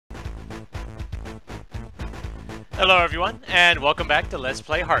Hello everyone, and welcome back to Let's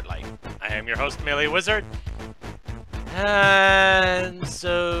Play Heartlight. I am your host, MeleeWizard. And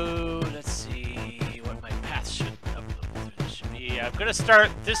so, let's see what my path should be. I'm gonna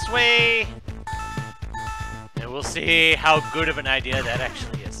start this way, and we'll see how good of an idea that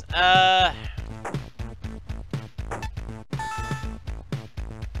actually is.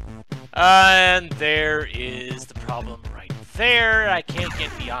 And there is the problem right there. I can't get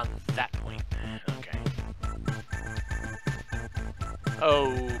beyond that point. Okay.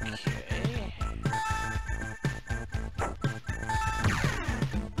 Okay.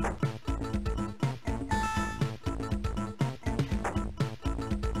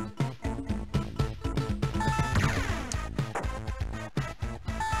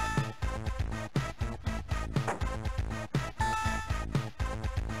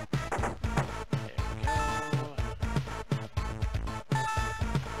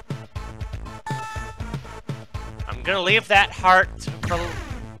 I'm gonna leave that heart for...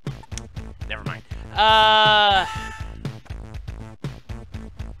 Never mind.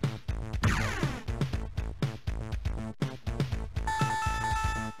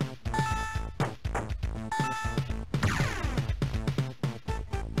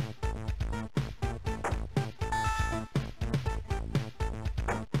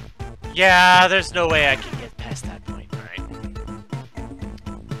 Yeah, there's no way I can get past that point, right?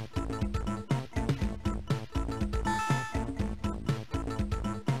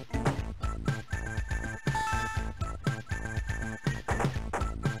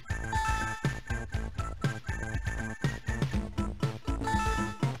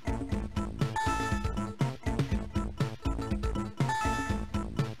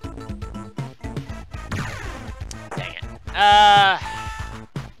 Dang it.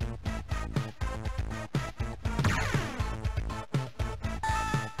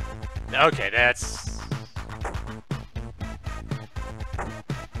 Okay, that's...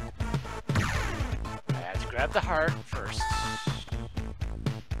 I have to grab the heart first.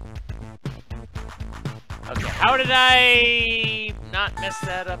 Okay, how did I not mess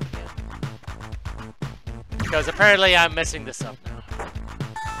that up again? Because apparently I'm messing this up now.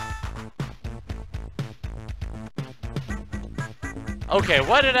 Okay,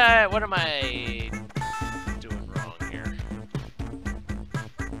 what am I doing wrong here?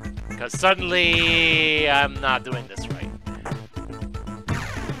 Because suddenly I'm not doing this right.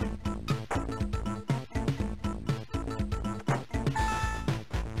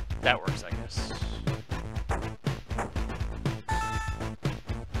 That works, I guess.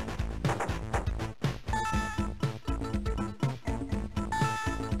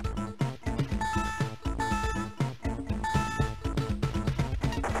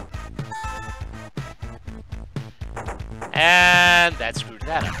 And that screwed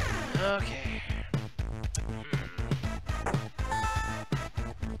that up. Okay.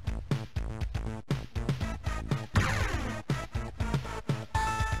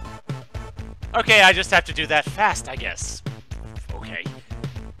 Okay, I just have to do that fast, I guess. Okay.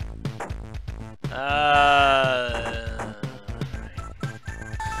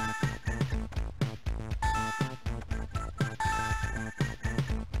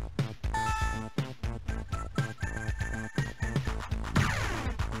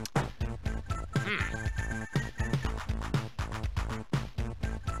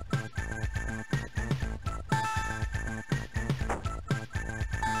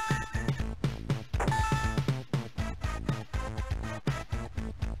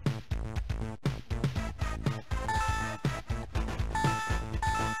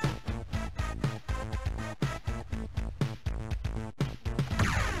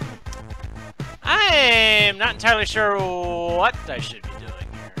 I'm not entirely sure what I should be doing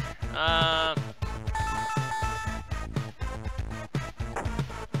here.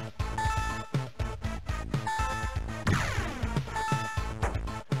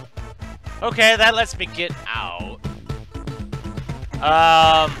 Okay, that lets me get out.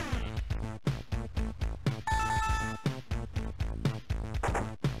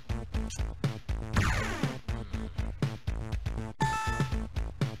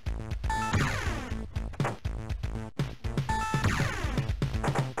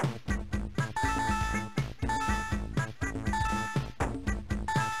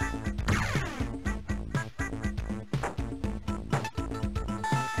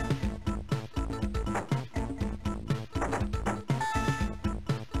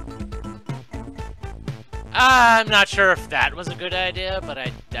 I'm not sure if that was a good idea, but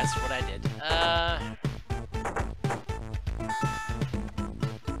that's what I did.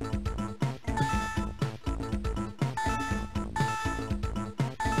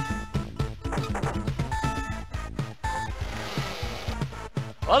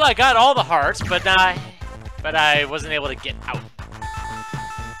 Well, I got all the hearts, but I wasn't able to get out.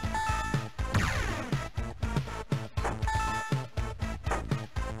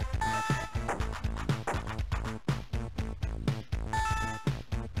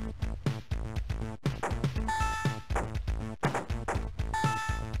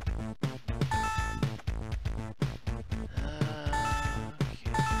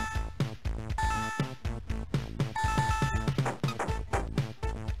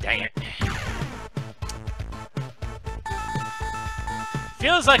 Dang it.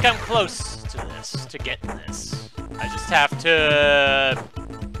 Feels like I'm close to this, to getting this. I just have to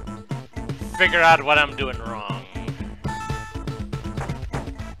figure out what I'm doing wrong.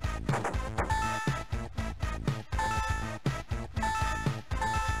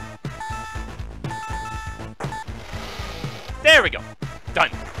 There we go. Done.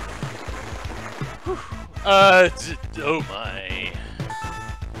 Whew. Oh my.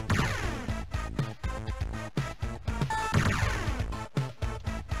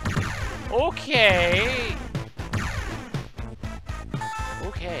 Okay.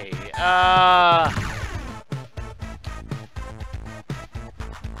 Okay.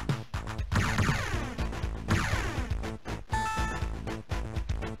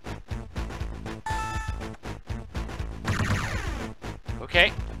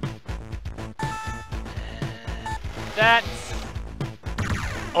 Okay. That.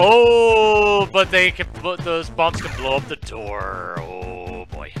 Oh, but they can. But those bombs can blow up the door. Oh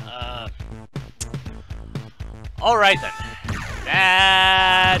boy. All right then.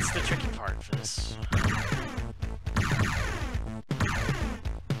 That's the tricky part for this.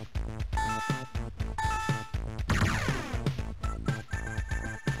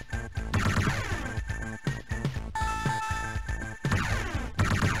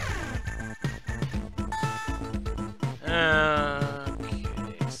 Okay,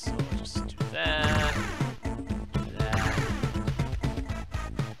 so I'll just do that. Do that.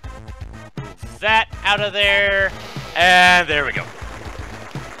 Move that out of there. And there we go.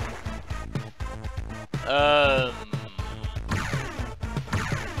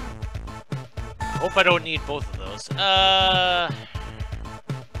 Hope I don't need both of those.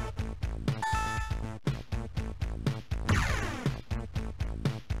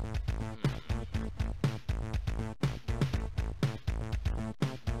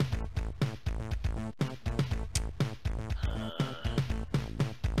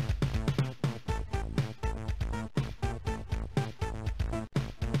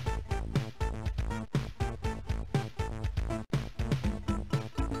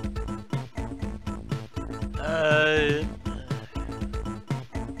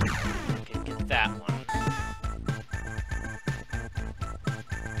 Get that one.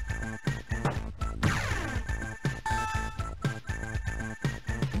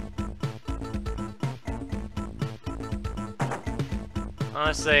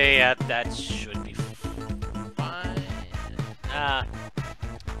 Honestly, that should be fine.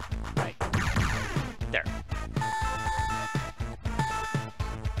 Right. There.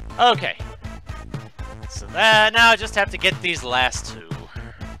 Okay. So that, now I just have to get these last two.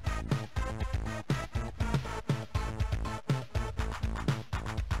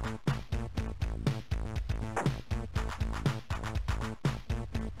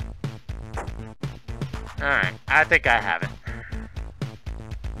 Alright, I think I have it.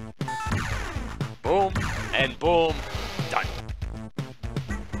 Boom, and boom, done.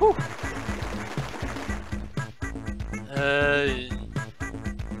 Whew.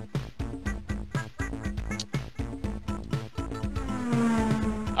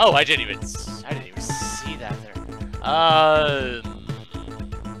 Oh, I didn't even see that there.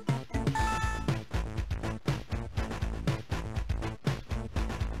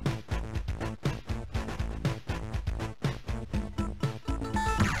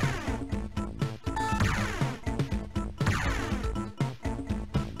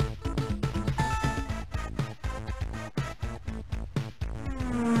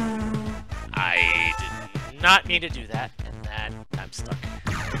 I did not mean to do that, and that I'm stuck.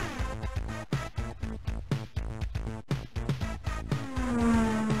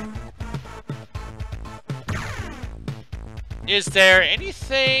 Is there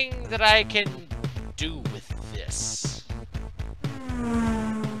anything that I can do with this?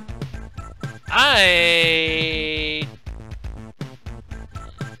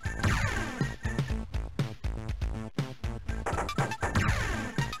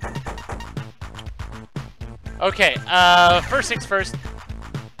 Okay, first things first.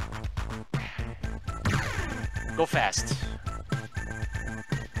 Go fast.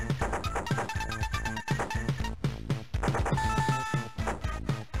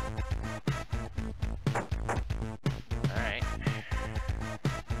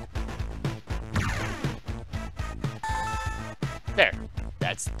 There.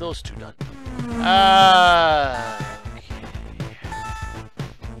 That's those two done. Okay.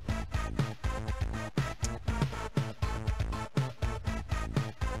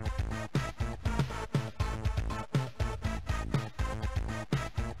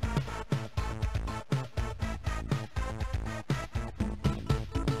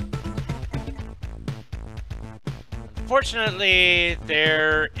 Unfortunately,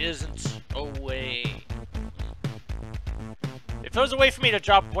 there isn't a way. If there was a way for me to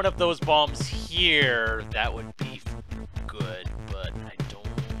drop one of those bombs here, that would be good, but I don't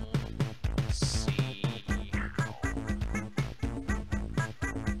see how.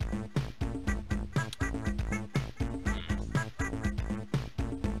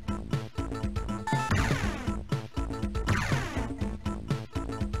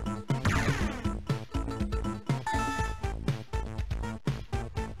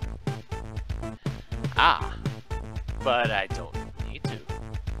 Ah, but I don't need to.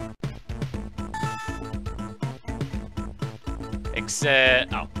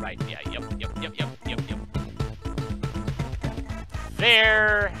 Except, oh, right, yeah, yep.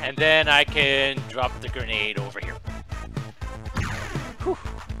 There, and then I can drop the grenade over here. Whew.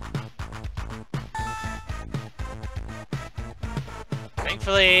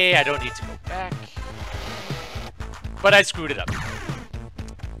 Thankfully, I don't need to go back. But I screwed it up.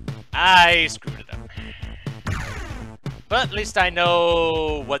 I screwed it up. But at least I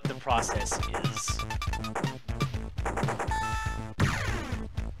know what the process is.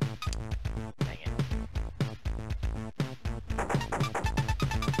 Dang it.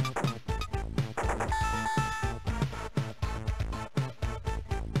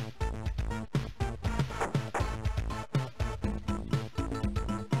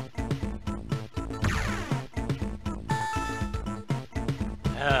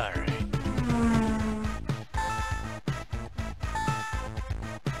 All right.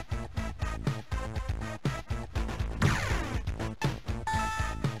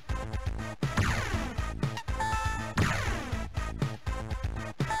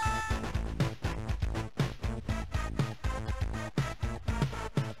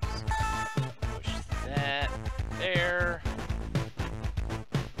 There.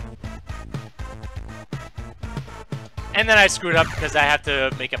 And then I screwed up because I have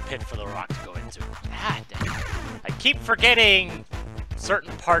to make a pit for the rock to go into. Ah, dang it. I keep forgetting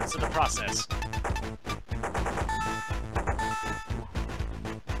certain parts of the process.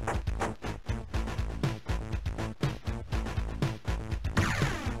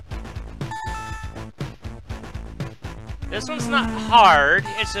 This one's not hard,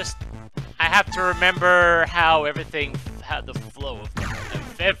 it's just I have to remember how everything, how the flow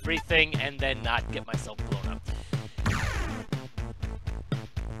of everything, and then not get myself blown up.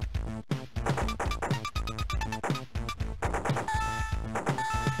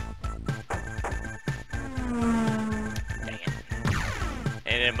 Dang it.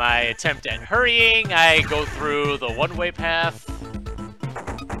 And in my attempt at hurrying, I go through the one-way path.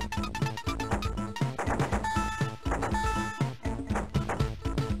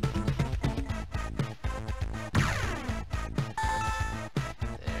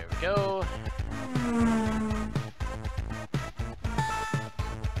 Go.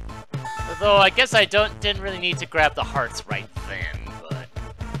 Although I guess I didn't really need to grab the hearts right then, but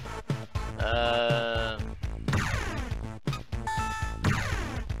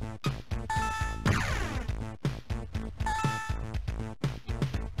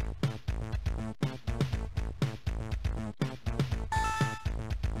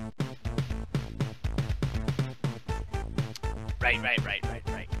right.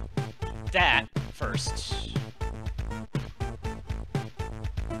 That first.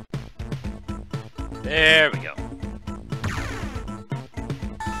 There we go.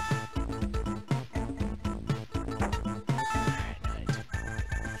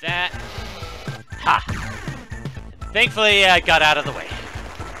 That. Ha! Thankfully, I got out of the way.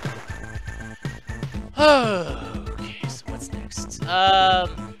 Okay, so what's next? I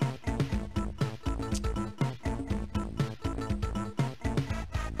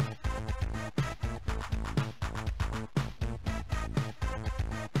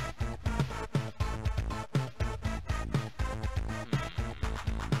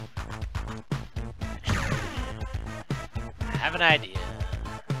have an idea.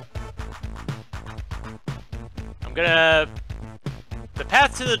 I'm gonna... The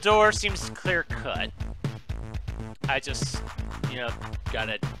path to the door seems clear-cut. I just, you know,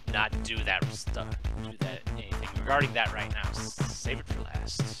 gotta not do that stuff. Do that anything regarding that right now. Save it for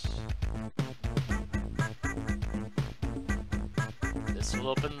last. This will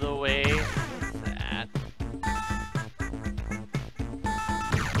open the way for that.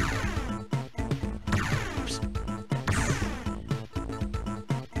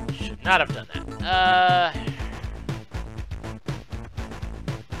 not have done that.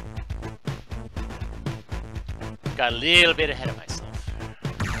 Got a little bit ahead of myself.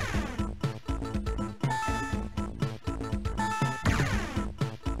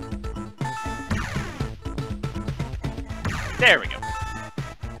 There we go.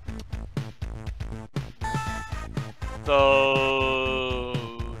 So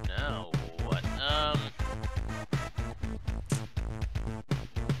now what?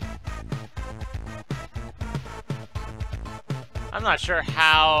 I'm not sure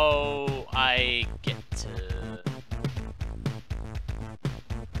how I get to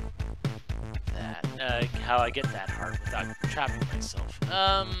that. How I get that heart without trapping myself.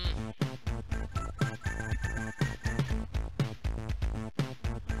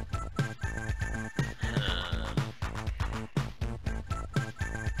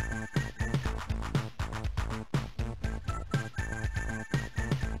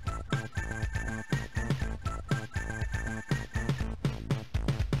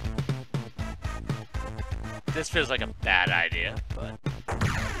 This feels like a bad idea, but...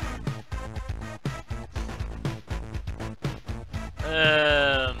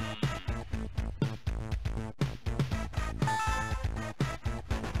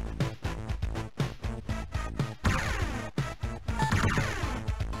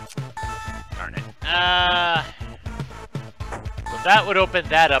 Darn it. Well, that would open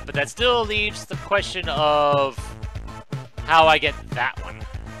that up, but that still leaves the question of how I get that one.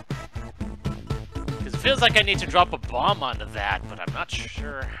 Because it feels like I need to drop a bomb onto that, but I'm not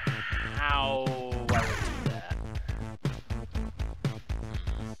sure how I would do that.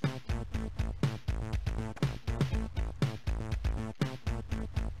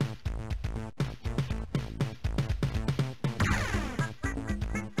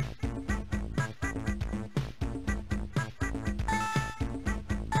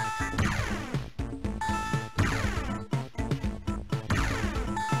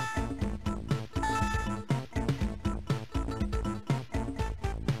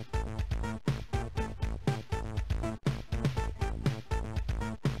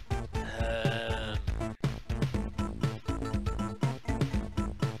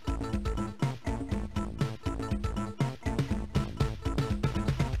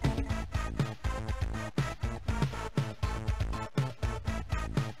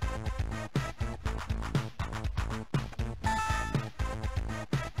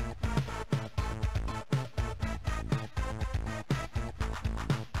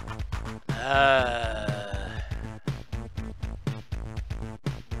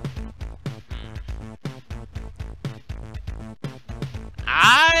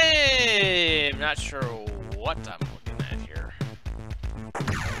 I'm not sure what I'm looking at here.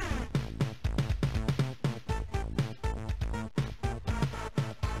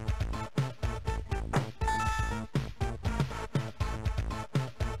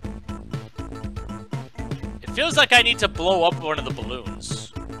 It feels like I need to blow up one of the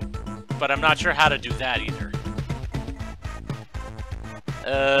balloons, but I'm not sure how to do that either.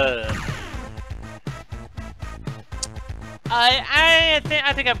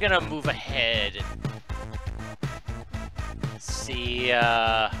 I think I'm gonna move ahead and see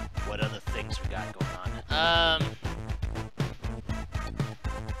what other things we got going on.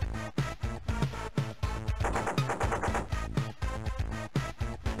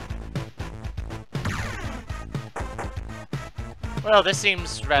 Well, this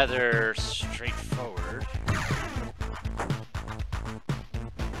seems rather straightforward.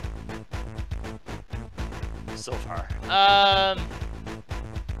 So far.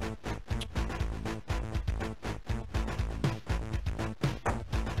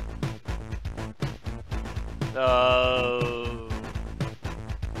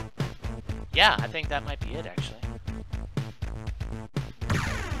 Yeah, I think that might be it, actually.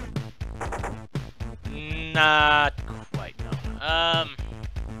 Not quite, no.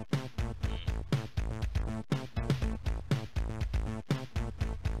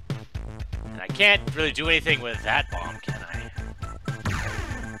 And I can't really do anything with that bomb, can I?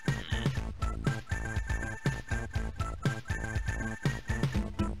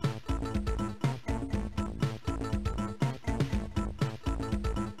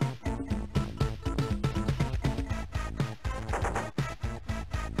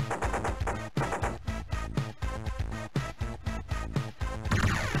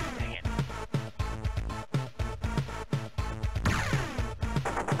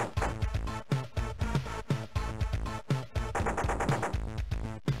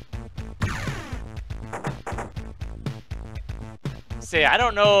 Say, I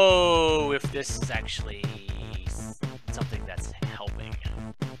don't know if this is actually something that's helping.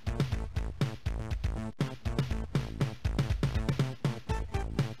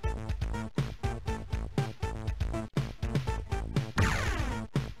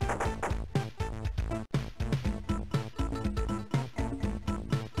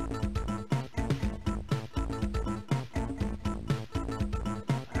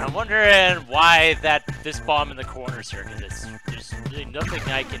 I'm wondering why this bomb in the corner circuit is. There's really nothing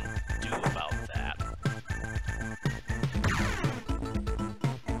I can do about that.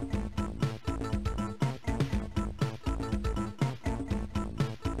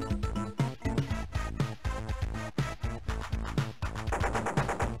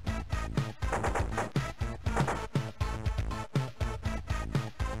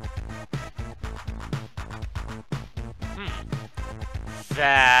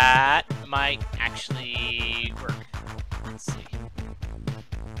 That might actually work. Let's see.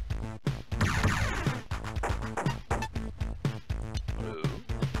 Ooh.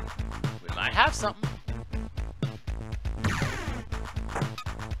 We might have something.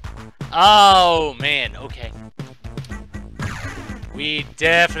 Oh, man. Okay. We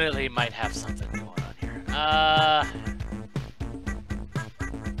definitely might have something going on here.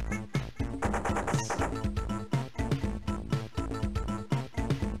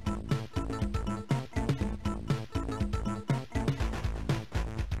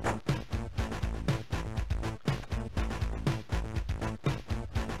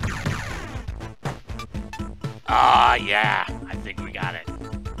 Ah, yeah. I think we got it.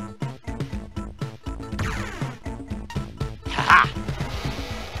 Haha!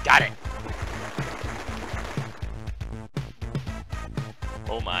 Got it.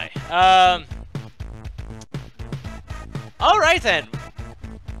 Oh my. Alright then.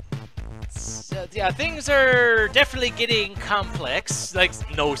 So, yeah, things are definitely getting complex. Like,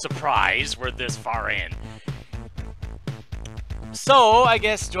 no surprise, we're this far in. So, I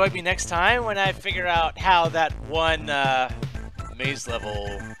guess join me next time when I figure out how that one maze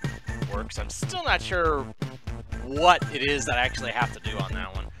level works. I'm still not sure what it is that I actually have to do on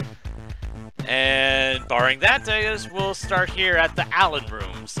that one. And barring that, I guess we'll start here at the Allen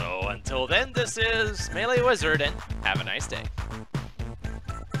room. So until then, this is MeleeWizard, and have a nice day.